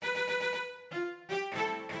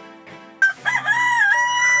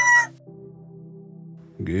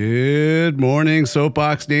Good morning,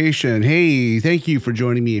 Soapbox Nation. Hey, thank you for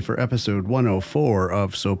joining me for episode 104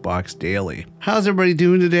 of Soapbox Daily. How's everybody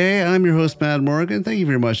doing today? I'm your host, Matt Morgan. Thank you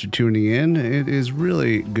very much for tuning in. It is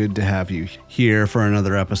really good to have you here for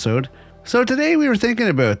another episode. So today we were thinking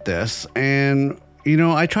about this, and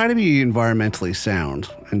I try to be environmentally sound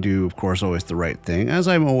and do, of course, always the right thing. As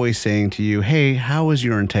I'm always saying to you, hey, how is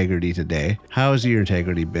your integrity today? How has your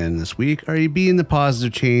integrity been this week? Are you being the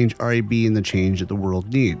positive change? Are you being the change that the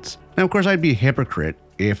world needs? Now, of course, I'd be a hypocrite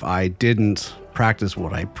if I didn't practice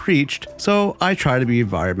what I preached. So I try to be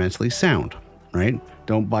environmentally sound, right?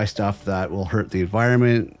 Don't buy stuff that will hurt the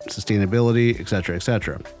environment, sustainability, etc.,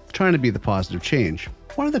 etc. Trying to be the positive change.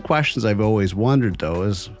 One of the questions I've always wondered, though,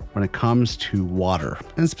 is when it comes to water,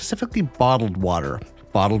 and specifically bottled water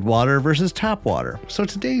versus tap water. So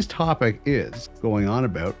today's topic is going on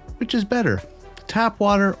about which is better, tap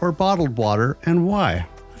water or bottled water, and why.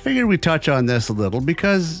 I figured we'd touch on this a little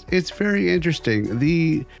because it's very interesting.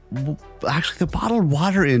 The bottled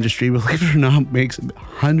water industry, believe it or not, makes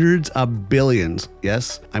hundreds of billions.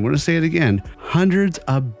 Yes, I'm going to say it again. Hundreds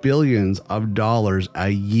of billions of dollars a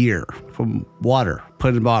year from water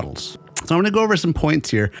put in bottles. So I'm going to go over some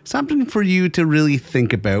points here. Something for you to really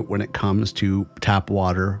think about when it comes to tap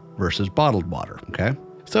water versus bottled water. Okay.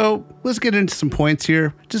 So let's get into some points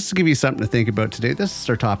here, just to give you something to think about today. This is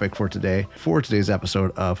our topic for today's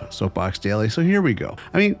episode of Soapbox Daily. So here we go.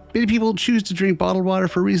 Many people choose to drink bottled water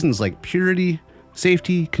for reasons like purity,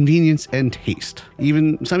 safety, convenience, and taste.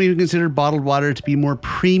 Some even consider bottled water to be more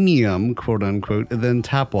premium, quote unquote, than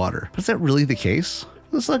tap water. But is that really the case?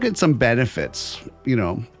 Let's look at some benefits,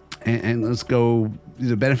 and let's go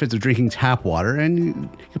the benefits of drinking tap water, and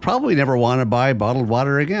you probably never want to buy bottled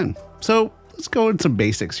water again. So let's go into some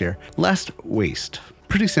basics here. Less waste.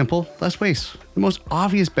 Pretty simple, less waste. The most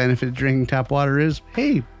obvious benefit of drinking tap water is,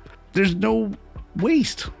 hey, there's no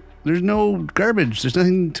waste. There's no garbage. There's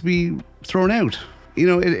nothing to be thrown out.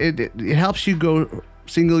 It helps you go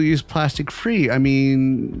single-use plastic free.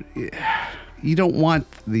 You don't want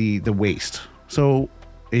the waste. So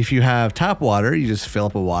if you have tap water, you just fill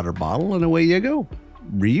up a water bottle and away you go.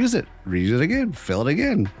 Reuse it again, fill it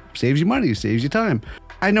again. Saves you money, saves you time.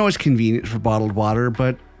 I know it's convenient for bottled water,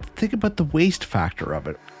 but think about the waste factor of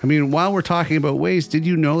it. While we're talking about waste, did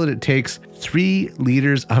you know that it takes 3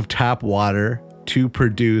 liters of tap water to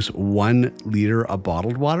produce 1 liter of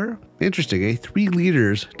bottled water? Interesting, eh? 3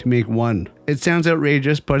 liters to make 1. It sounds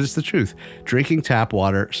outrageous, but it's the truth. Drinking tap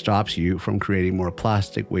water stops you from creating more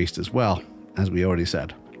plastic waste as well, as we already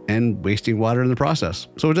said, and wasting water in the process.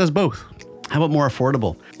 So it does both. How about more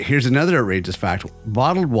affordable? Here's another outrageous fact.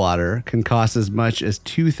 Bottled water can cost as much as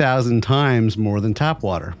 2,000 times more than tap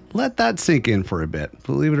water. Let that sink in for a bit.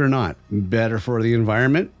 Believe it or not. Better for the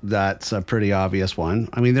environment. That's a pretty obvious one.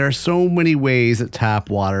 There are so many ways that tap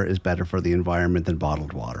water is better for the environment than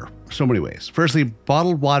bottled water. So many ways. Firstly,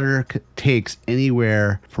 bottled water takes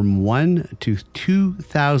anywhere from 1 to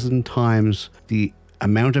 2,000 times the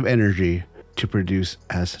amount of energy to produce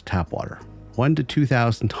as tap water. 1 to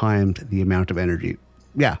 2,000 times the amount of energy.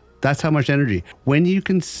 Yeah, that's how much energy. When you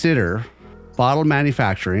consider bottle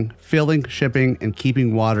manufacturing, filling, shipping, and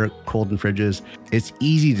keeping water cold in fridges, it's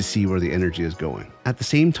easy to see where the energy is going. At the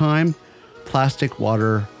same time, plastic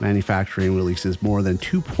water manufacturing releases more than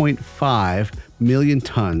 2.5 million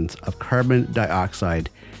tons of carbon dioxide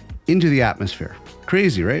into the atmosphere.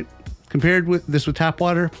 Crazy, right? Compared with tap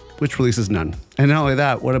water, which releases none. And not only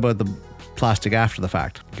that, what about the plastic after the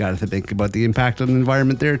fact? Got to think about the impact on the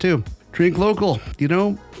environment there too. Drink local.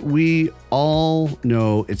 We all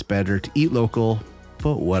know it's better to eat local,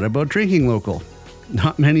 but what about drinking local?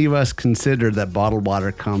 Not many of us consider that bottled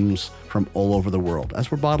water comes from all over the world. That's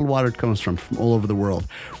where bottled water comes from all over the world,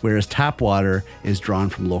 whereas tap water is drawn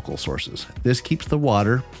from local sources. This keeps the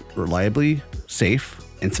water reliably safe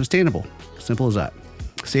and sustainable. Simple as that.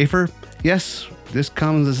 Safer? Yes, this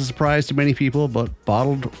comes as a surprise to many people, but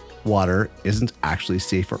bottled water isn't actually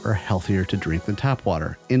safer or healthier to drink than tap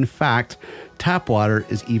water. In fact, tap water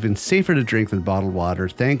is even safer to drink than bottled water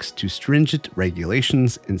thanks to stringent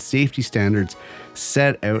regulations and safety standards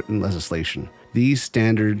set out in legislation. These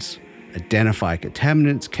standards identify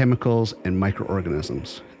contaminants, chemicals, and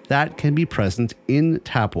microorganisms that can be present in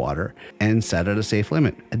tap water and set at a safe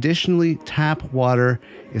limit. Additionally, tap water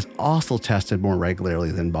is also tested more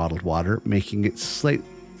regularly than bottled water, making it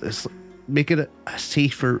a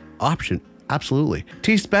safer option. Absolutely.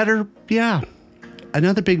 Tastes better? Yeah.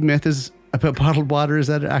 Another big myth about bottled water is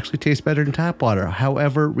that it actually tastes better than tap water.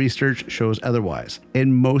 However, research shows otherwise.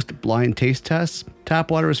 In most blind taste tests,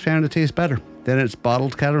 tap water is found to taste better. than its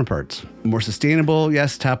bottled counterparts. More sustainable,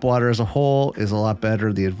 yes, tap water as a whole is a lot better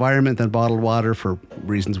for the environment than bottled water for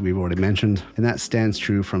reasons we've already mentioned, and that stands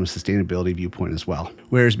true from a sustainability viewpoint as well.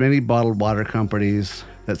 Whereas many bottled water companies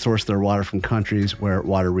that source their water from countries where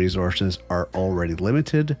water resources are already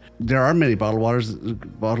limited, there are many bottled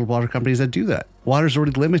water companies that do that. Water's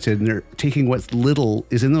already limited, and they're taking what little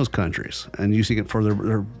is in those countries and using it for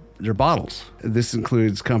their bottles. This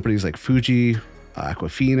includes companies like Fuji,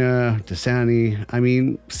 Aquafina, Dasani. I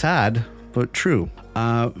mean, sad, but true.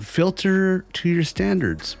 Filter to your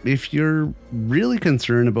standards. If you're really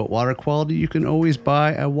concerned about water quality, you can always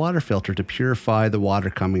buy a water filter to purify the water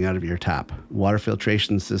coming out of your tap. Water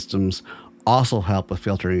filtration systems also help with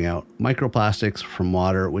filtering out microplastics from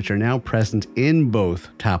water, which are now present in both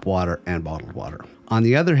tap water and bottled water. On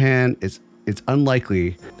the other hand, it's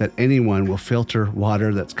unlikely that anyone will filter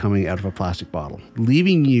water that's coming out of a plastic bottle,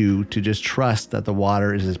 leaving you to just trust that the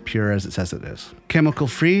water is as pure as it says it is. Chemical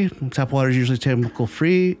free, tap water is usually chemical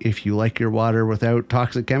free. If you like your water without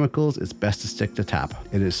toxic chemicals, it's best to stick to tap.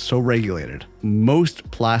 It is so regulated. Most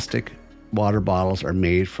plastic water bottles are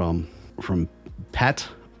made from PET,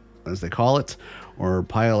 as they call it, or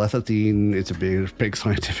polyethylene. It's a big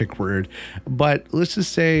scientific word. But let's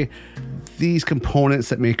just say these components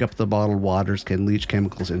that make up the bottled waters can leach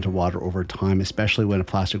chemicals into water over time, especially when a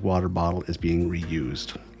plastic water bottle is being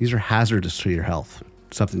reused. These are hazardous to your health,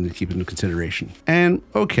 something to keep into consideration. And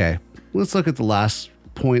okay, let's look at the last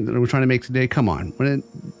point that we're trying to make today. Come on,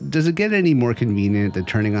 does it get any more convenient than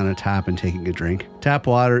turning on a tap and taking a drink? Tap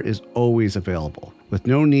water is always available, with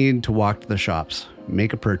no need to walk to the shops,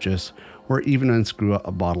 make a purchase, or even unscrew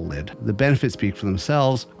a bottle lid. The benefits speak for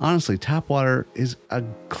themselves. Honestly, tap water is a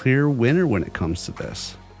clear winner when it comes to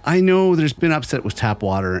this. I know there's been upset with tap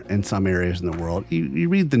water in some areas in the world. You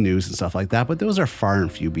read the news and stuff like that, but those are far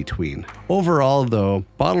and few between. Overall, though,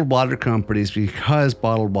 bottled water companies, because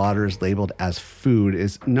bottled water is labeled as food,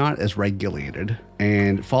 is not as regulated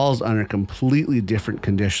and falls under completely different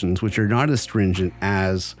conditions, which are not as stringent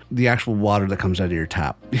as the actual water that comes out of your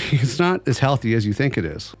tap. It's not as healthy as you think it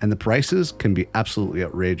is, and the prices can be absolutely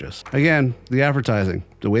outrageous. Again, the advertising,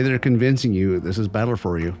 the way they're convincing you this is better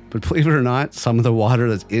for you. But believe it or not, some of the water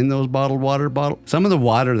that's in those bottled water bottles, some of the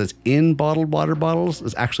water that's in bottled water bottles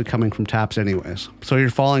is actually coming from taps anyways. So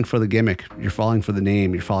you're falling for the gimmick, you're falling for the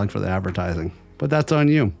name, you're falling for the advertising. But that's on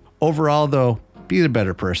you. Overall, though, be a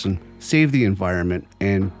better person, save the environment,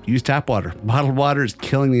 and use tap water. Bottled water is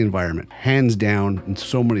killing the environment, hands down, in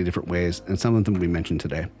so many different ways, and some of them we mentioned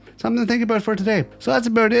today. Something to think about for today. So that's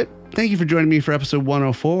about it. Thank you for joining me for episode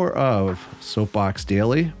 104 of Soapbox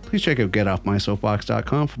Daily. Please check out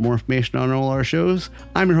getoffmysoapbox.com for more information on all our shows.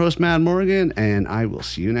 I'm your host, Matt Morgan, and I will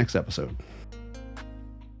see you next episode.